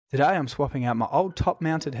Today I'm swapping out my old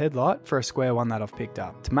top-mounted headlight for a square one that I've picked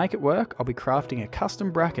up. To make it work, I'll be crafting a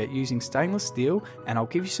custom bracket using stainless steel, and I'll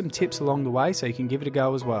give you some tips along the way so you can give it a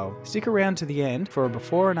go as well. Stick around to the end for a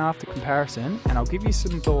before and after comparison, and I'll give you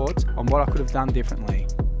some thoughts on what I could have done differently.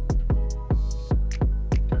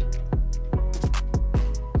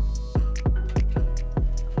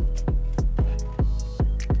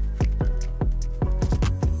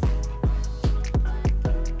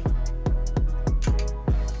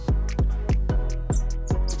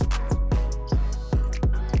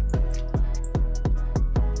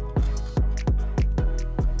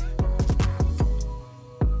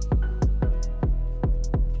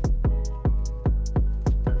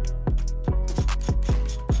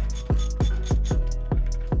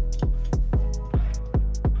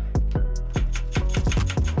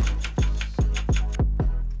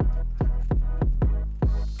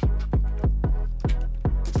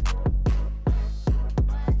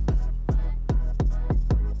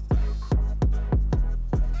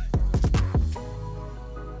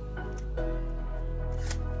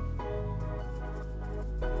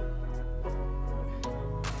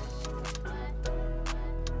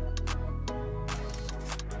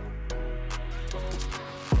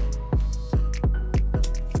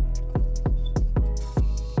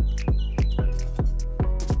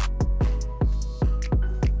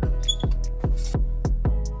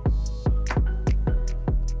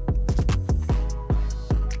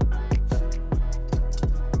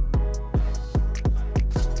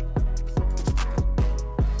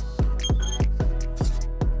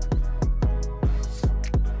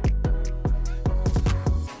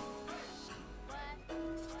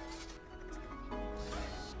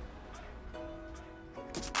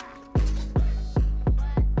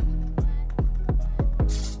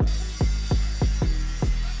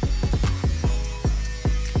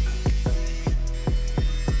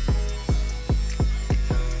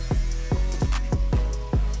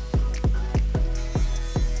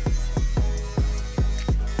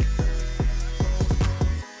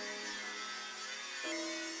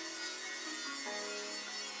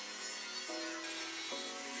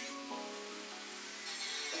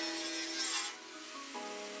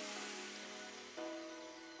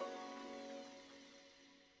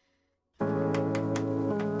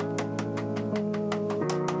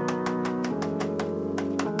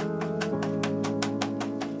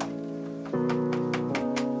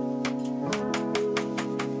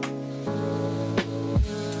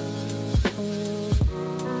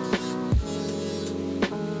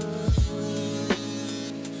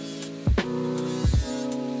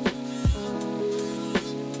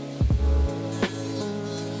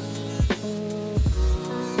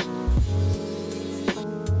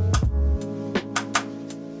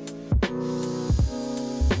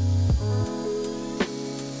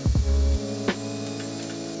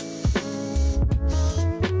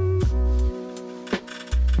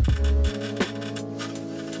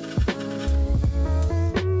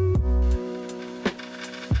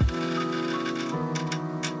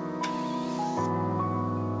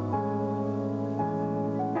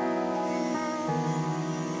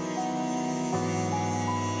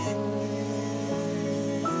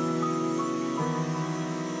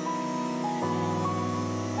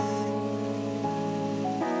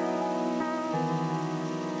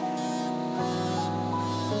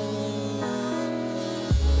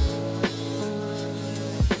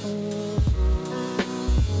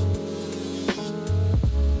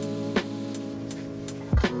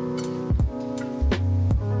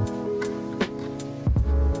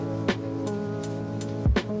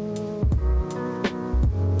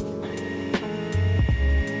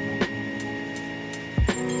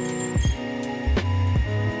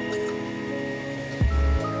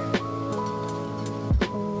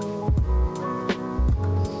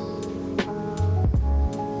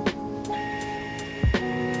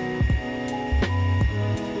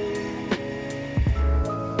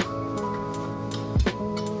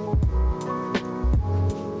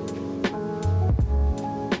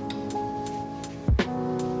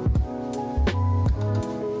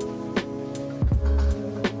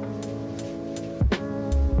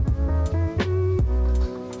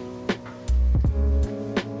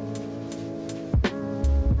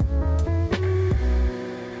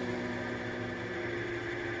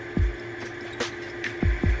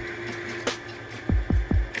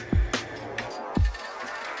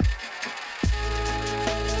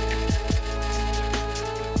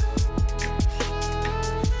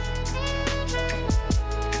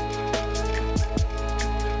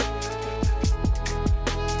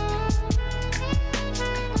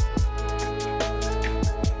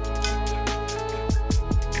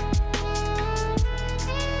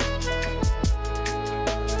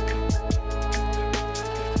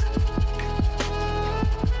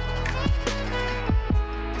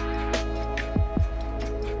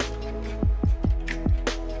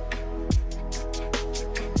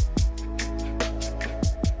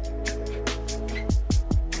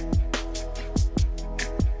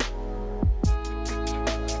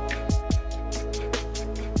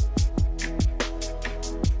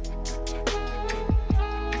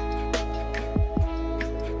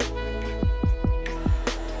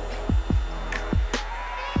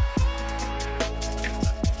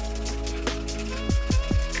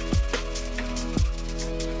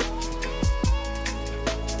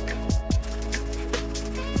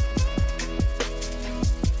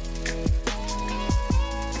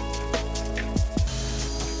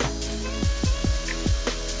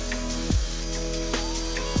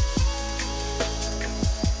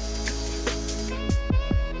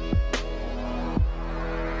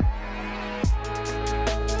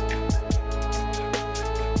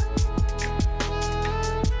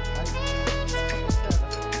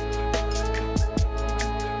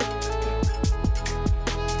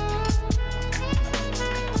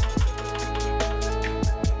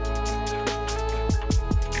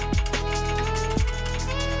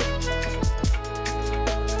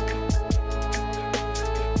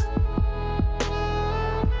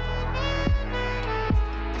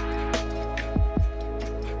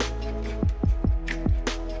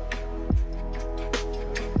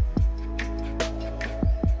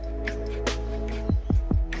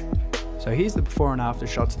 So here's the before and after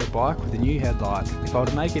shots of the bike with the new headlight. If I were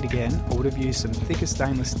to make it again, I would have used some thicker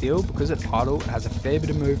stainless steel because at idle it has a fair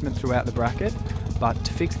bit of movement throughout the bracket, but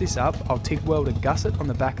to fix this up I'll TIG weld a gusset on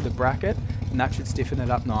the back of the bracket and that should stiffen it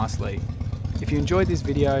up nicely. If you enjoyed this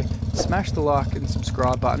video, smash the like and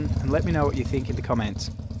subscribe button and let me know what you think in the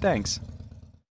comments. Thanks.